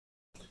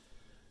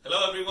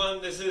Hello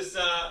everyone, this is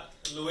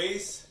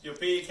Luis, your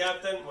PE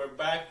captain. We're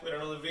back with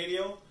another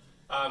video.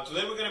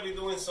 Today we're going to be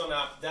doing some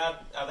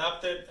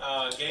adapted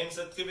games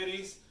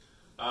activities.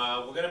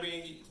 We're going to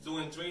be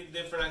doing 3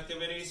 different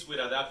activities with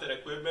adapted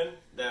equipment,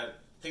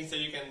 things that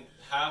you can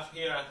have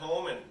here at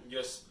home and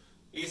just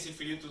easy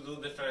for you to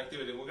do different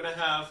activities. We're going to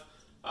have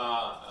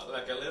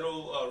like a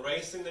little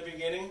race in the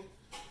beginning.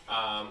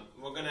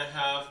 We're going to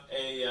have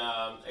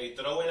a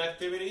throwing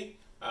activity,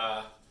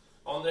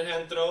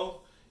 underhand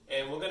throw.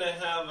 And we're going to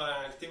have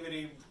an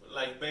activity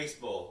like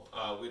baseball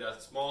with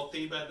a small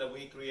tee bat that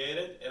we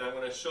created, and I'm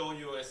going to show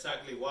you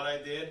exactly what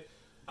I did,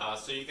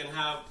 so you can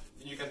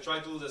try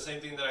to do the same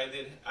thing that I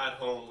did at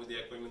home with the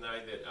equipment that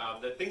I did.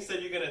 The things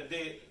that you're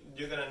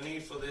going to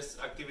need for this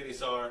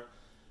activities are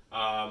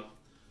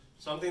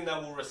something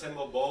that will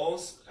resemble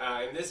balls.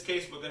 In this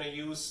case, we're going to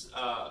use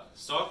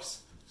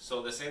socks.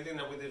 So the same thing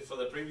that we did for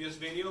the previous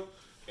video.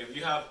 If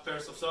you have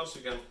pairs of socks,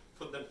 you can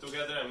put them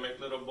together and make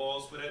little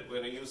balls with it. We're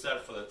going to use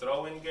that for the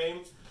throwing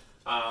game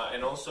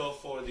and also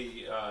for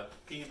the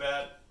tee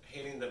bat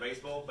hitting the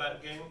baseball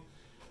bat game.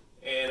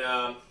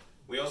 And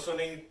we also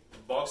need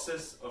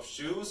boxes of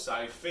shoes.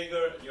 I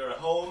figure you're at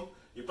home,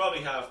 you probably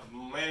have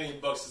many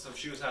boxes of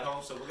shoes at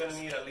home, so we're going to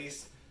need at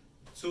least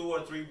 2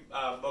 or 3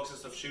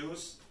 boxes of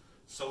shoes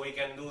so we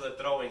can do the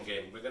throwing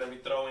game. We're going to be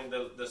throwing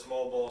the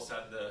small balls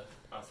at the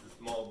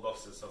small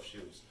boxes of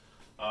shoes.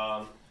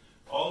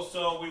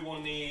 Also, we will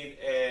need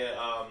a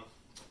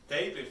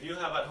tape. If you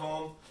have at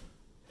home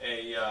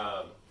a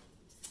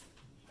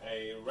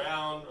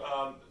round,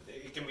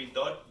 it can be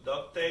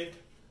duct tape.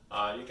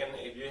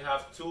 If you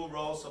have 2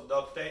 rolls of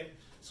duct tape,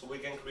 so we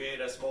can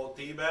create a small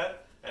tee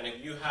bat. And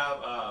if you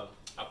have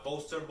a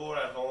poster board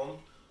at home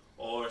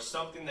or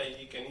something that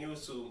you can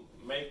use to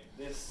make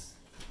this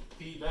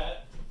tee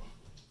bat,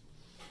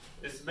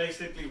 this is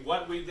basically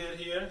what we did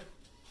here.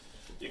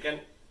 You can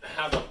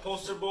have a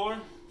poster board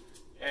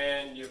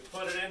and you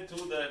put it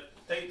into the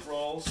tape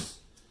rolls,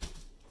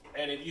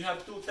 and if you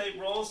have 2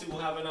 tape rolls, it will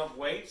have enough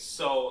weight,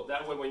 so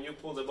that way when you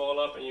pull the ball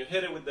up and you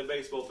hit it with the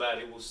baseball bat,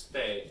 it will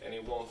stay and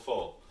it won't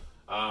fall.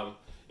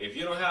 If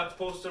you don't have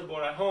poster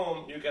board at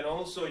home, you can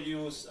also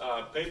use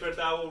paper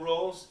towel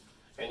rolls,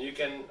 and you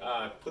can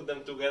put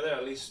them together,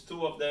 at least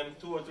 2 of them,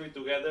 2 or 3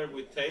 together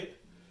with tape,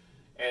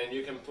 and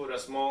you can put a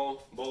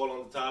small ball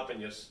on the top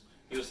and just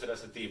use it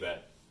as a tee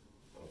bat.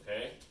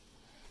 Okay?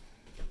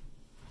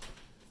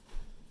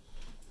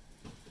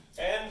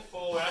 And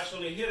for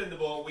actually hitting the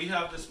ball, we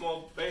have the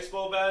small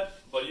baseball bat,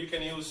 but you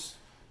can use,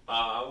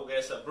 I would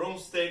guess, a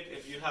broomstick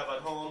if you have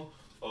at home,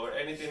 or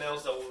anything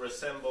else that will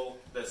resemble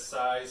the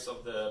size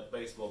of the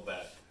baseball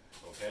bat.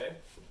 Okay?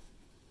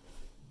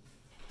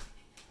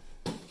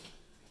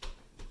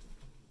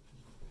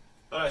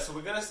 Alright, so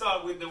we're going to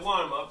start with the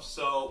warm-up.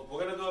 So we're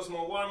going to do a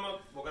small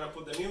warm-up. We're going to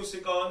put the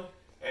music on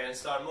and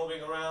start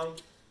moving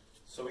around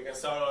so we can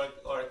start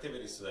our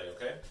activities today,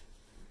 okay?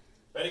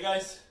 Ready,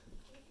 guys?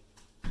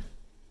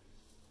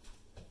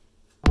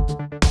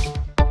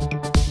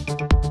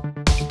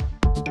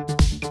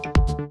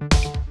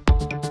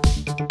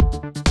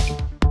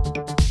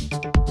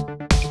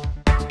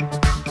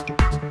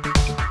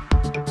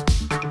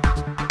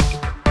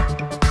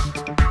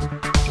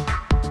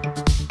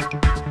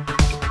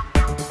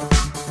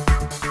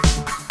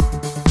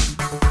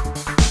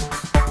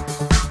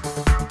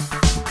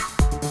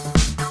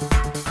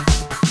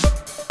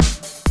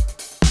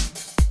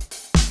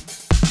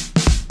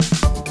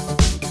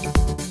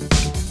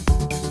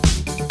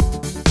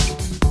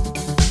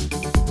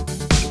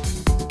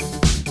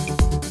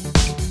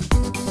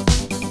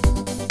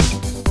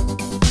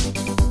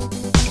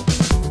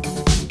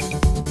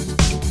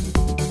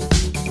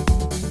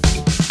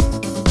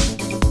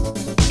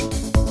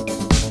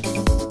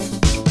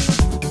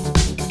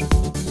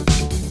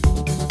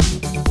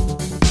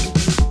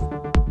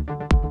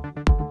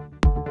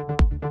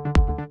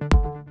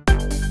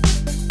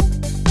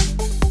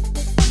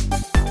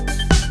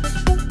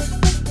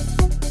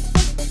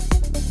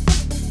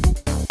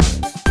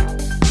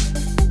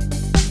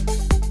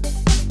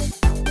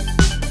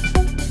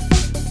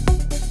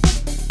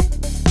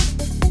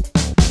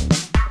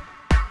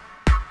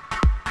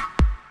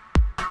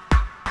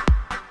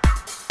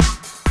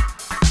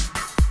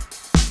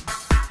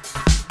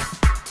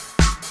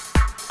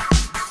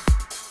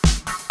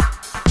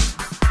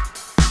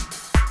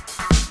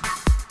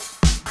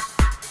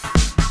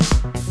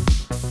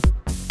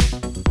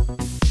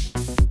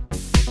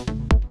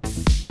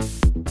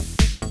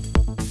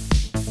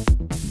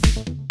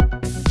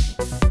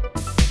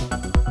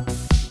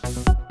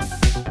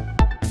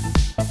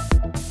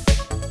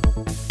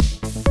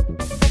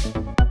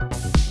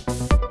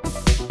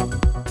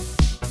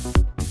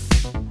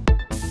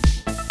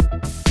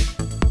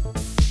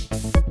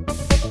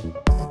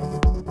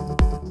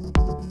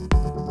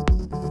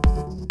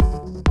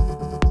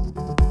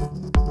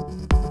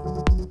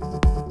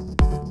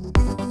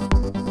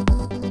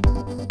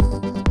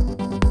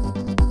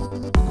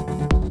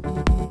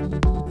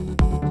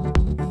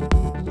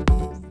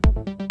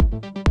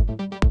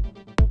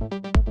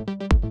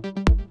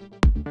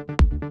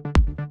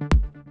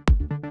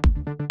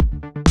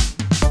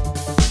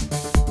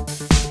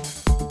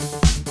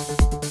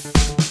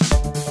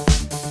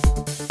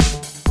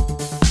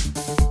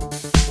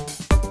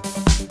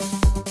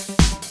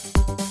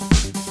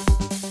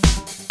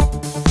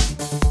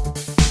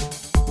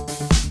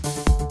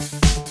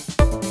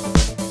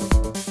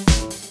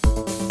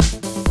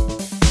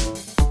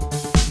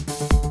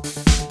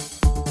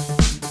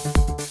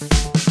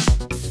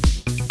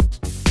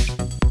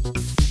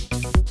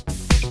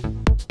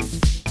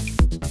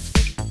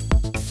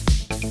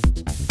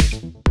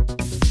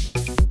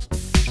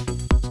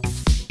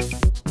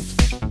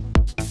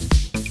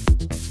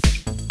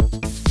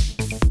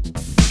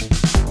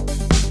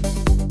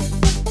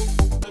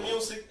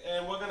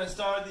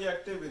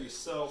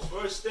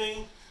 first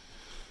thing,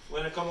 we're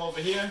gonna come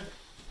over here.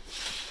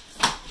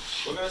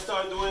 We're gonna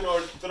start doing our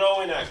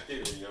throwing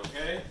activity,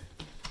 okay?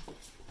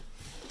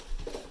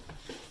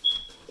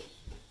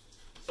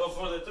 So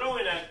for the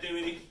throwing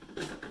activity,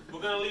 we're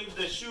gonna leave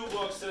the shoe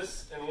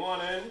boxes in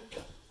one end.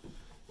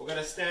 We're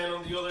gonna stand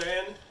on the other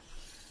end.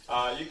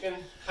 You can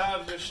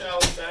have your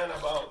shell stand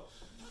about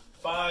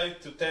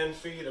 5 to 10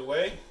 feet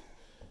away.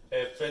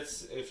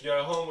 If you're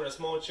at home with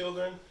small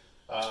children,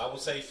 I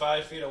would say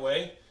 5 feet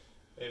away.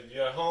 If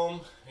you're at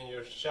home and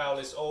your child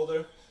is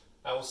older,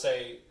 I would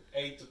say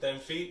 8 to 10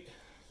 feet.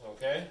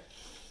 Okay.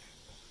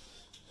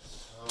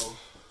 So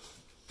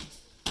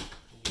here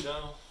you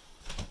go.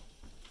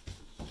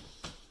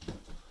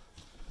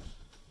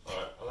 All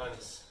right,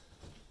 Alanis,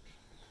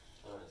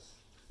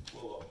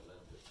 move up a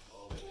little bit.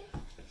 Over here.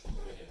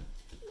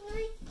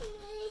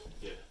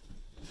 Here.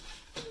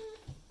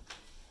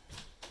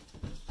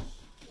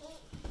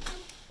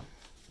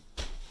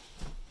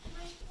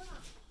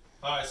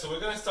 All right, so we're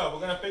gonna start. We're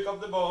gonna pick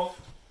up the ball,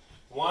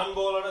 one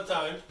ball at a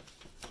time,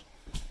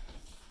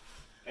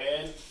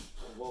 and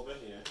over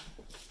here.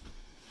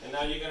 And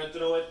now you're gonna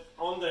throw it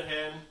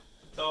underhand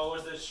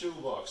towards the shoe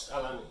box.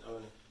 Alani,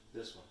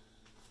 this one.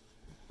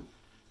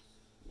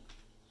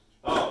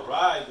 All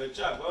right, good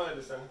job. Go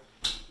ahead, son.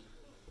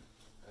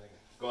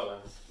 Go,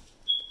 Alani.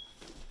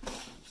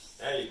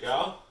 There you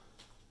go.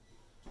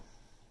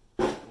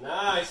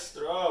 Nice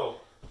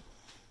throw.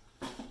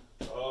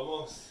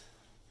 Almost.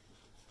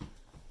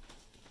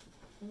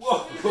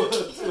 Whoa, good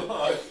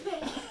throw.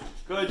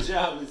 Good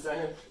job,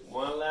 Lisan.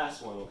 One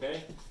last one,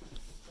 okay?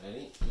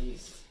 Ready?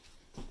 Easy.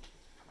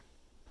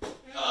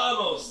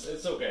 Almost.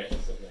 It's okay.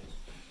 It's okay.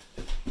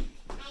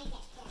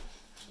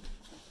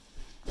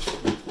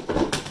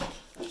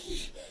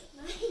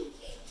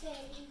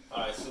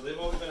 Alright, so then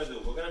what we're going to do,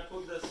 we're going to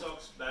put the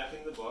socks back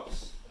in the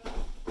box.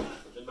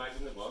 Put them back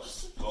in the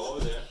box. Go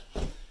over there.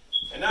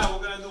 And now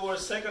we're going to do our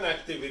second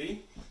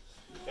activity.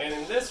 And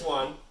in this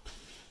one,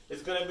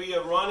 it's going to be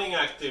a running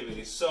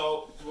activity.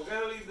 So we're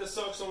going to leave the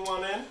socks on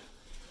one end.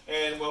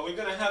 And what we're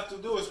going to have to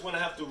do is we're going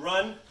to have to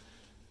run,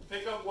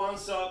 pick up one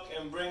sock,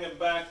 and bring it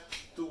back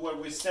to where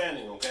we're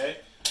standing, okay?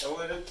 And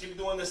we're going to keep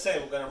doing the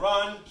same. We're going to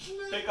run,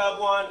 pick up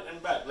one,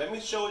 and back. Let me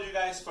show you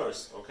guys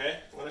first, okay?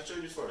 I'm going to show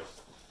you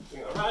first. We're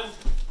going to run,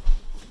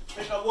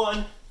 pick up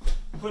one,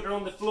 put it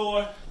on the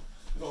floor,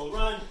 go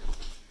run,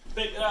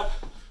 pick it up,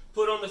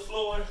 put it on the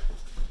floor,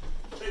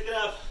 pick it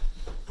up,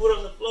 put it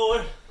on the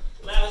floor,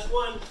 last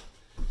one,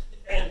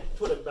 and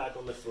put it back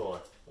on the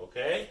floor,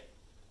 okay?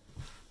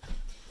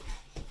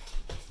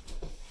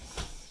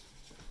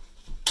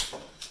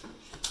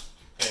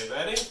 Okay,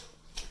 ready?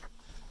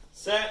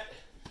 Set,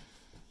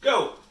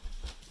 go!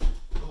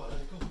 Go, let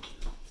it go.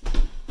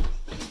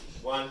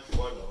 One,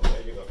 oh,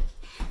 there you go.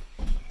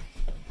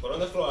 Put on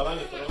the floor,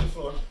 Alani, put on the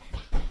floor.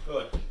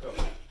 Good, go.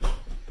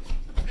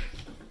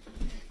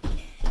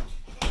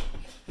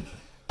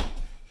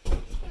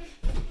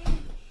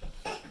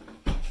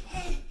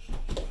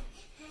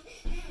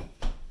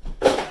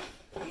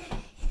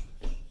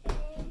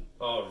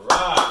 All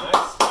right,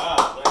 nice job,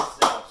 nice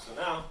job. So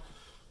now,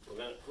 we're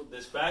gonna put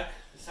this back.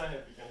 This time,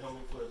 if you can help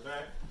me put it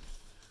back.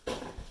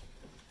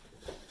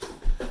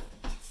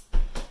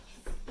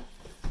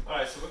 All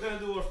right, so we're gonna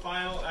do our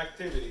final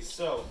activity.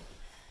 So,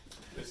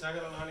 let's have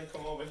Alani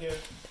come over here.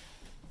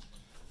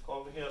 Come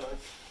over here, Alani.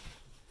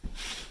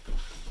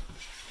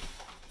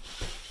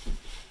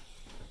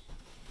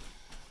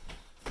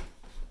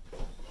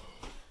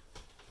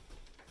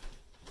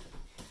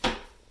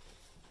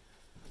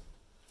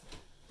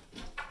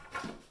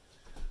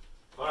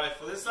 All right,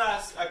 for this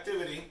last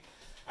activity,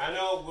 I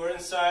know we're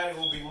inside. It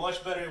will be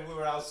much better if we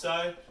were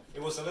outside.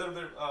 It was a little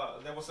bit,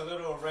 there was a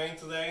little rain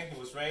today. It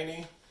was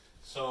raining,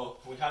 so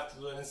we have to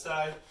do it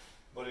inside.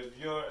 But if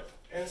you're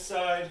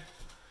inside,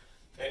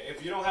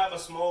 if you don't have a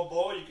small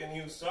ball, you can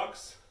use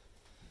socks.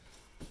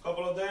 A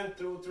couple of them,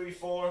 2, 3,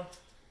 4.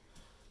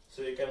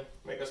 So you can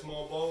make a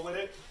small ball with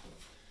it.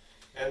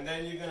 And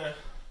then you're gonna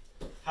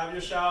have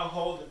your child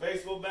hold the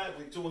baseball bat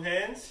with 2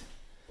 hands.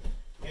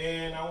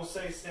 And I will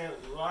say stand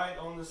right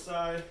on the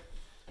side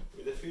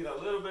with the feet a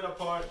little bit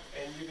apart,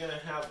 and you're gonna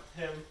have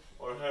him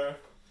or her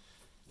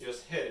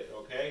just hit it,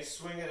 okay?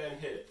 Swing it and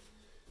hit it.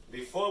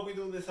 Before we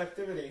do this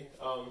activity,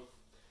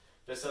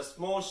 there's a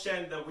small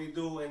chant that we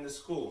do in the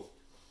school.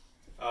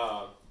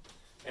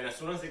 And as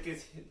soon as the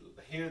kids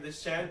hear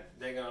this chant,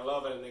 they're gonna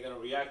love it and they're gonna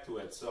react to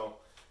it. So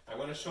I'm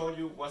gonna show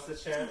you what's the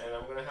chant, and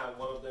I'm gonna have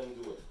one of them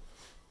do it.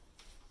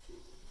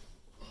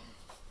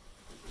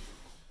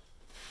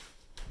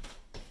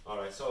 All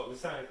right, so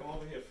Lisana, come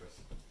over here first.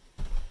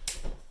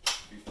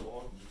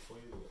 Before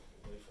you do it,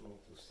 wait for me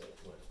to say it.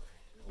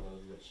 I'm gonna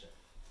do the chant.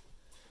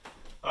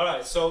 All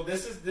right, so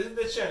this is the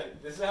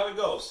chant. This is how it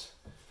goes.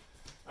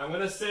 I'm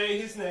gonna say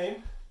his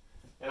name,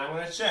 and I'm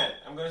gonna chant.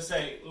 I'm gonna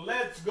say,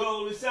 "Let's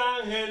go,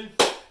 Lisangel.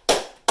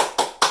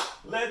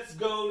 Let's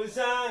go,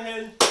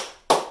 Lisangel."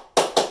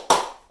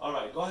 All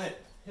right, go ahead,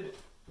 hit it.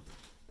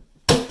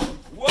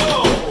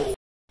 Whoa!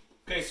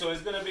 Okay, so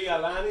it's gonna be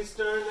Alani's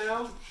turn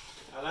now.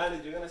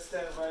 Alani, you're gonna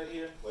stand right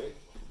here. Wait,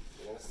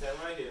 you're gonna stand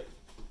right here.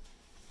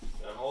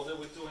 and hold it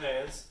with 2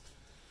 hands.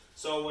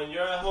 So when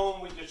you're at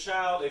home with your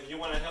child, if you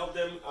want to help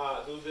them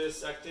do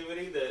this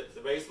activity,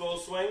 the baseball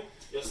swing,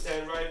 just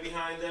stand right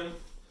behind them.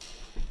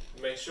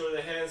 Make sure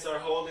the hands are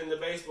holding the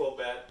baseball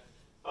bat.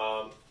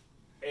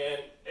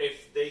 And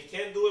if they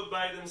can't do it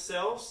by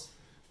themselves,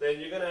 then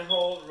you're going to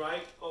hold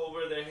right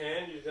over their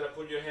hand. You're going to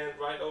put your hand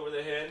right over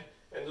their hand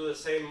and do the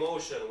same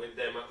motion with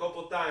them a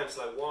couple times,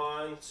 like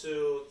 1,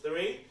 2,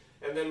 3.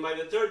 And then by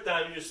the 3rd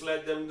time, you just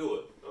let them do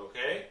it.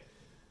 Okay?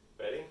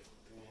 Ready?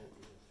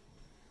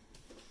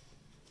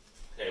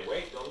 Okay,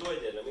 wait, don't do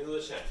it yet. Let me do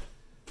the chant.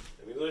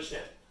 Let me do the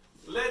chant.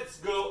 Let's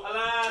go,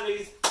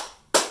 Aladis.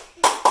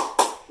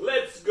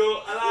 Let's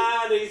go,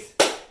 Aladis.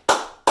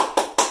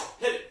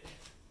 Hit it.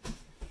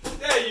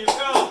 There you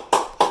go.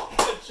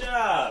 Good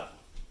job.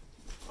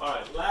 All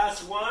right,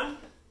 last one.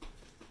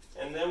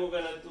 And then we're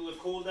going to do the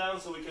cool down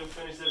so we can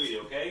finish the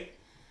video, okay?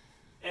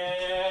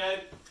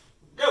 And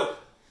go.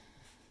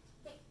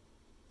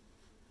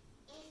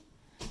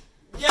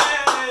 Yay! Give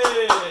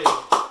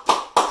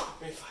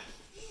me 5.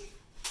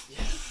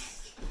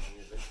 Yes.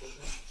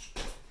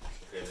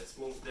 Okay, let's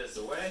move this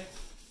away.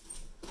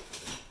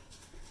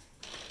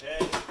 Okay.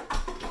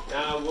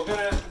 Now we're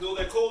gonna do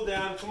the cool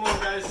down. Come on,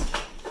 guys.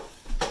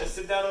 Let's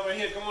sit down over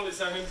here. Come on,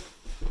 Lisangin.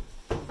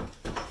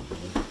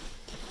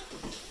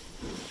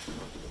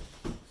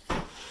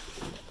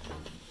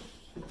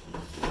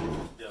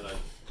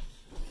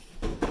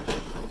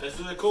 Let's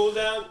do the cool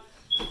down.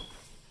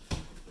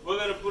 We're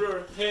gonna put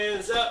our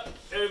hands up.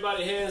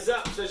 Everybody hands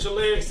up. Stretch your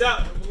legs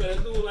out. We're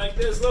gonna do like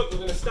this. Look, we're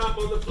gonna stop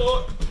on the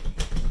floor.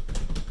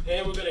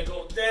 And we're gonna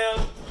go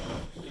down.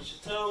 Reach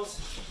your toes.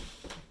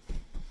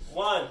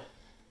 1,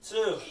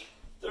 2,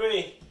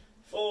 3,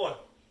 4,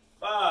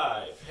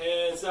 5.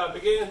 Hands up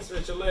again.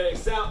 Stretch your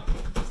legs out.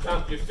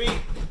 Stomp your feet.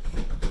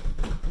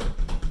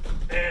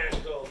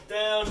 And go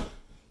down.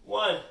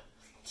 1,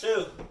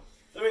 2,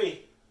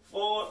 3,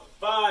 4,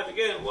 5.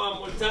 Again, one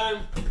more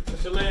time.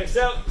 Stretch your legs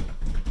out.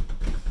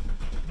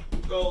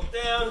 Go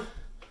down.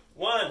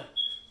 1,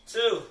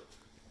 2,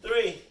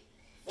 3,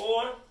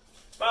 4,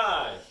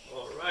 5.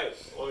 All right.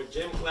 Our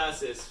gym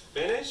class is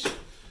finished.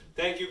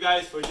 Thank you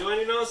guys for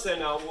joining us, and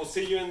we'll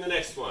see you in the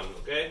next one.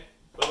 Okay?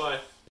 Bye-bye.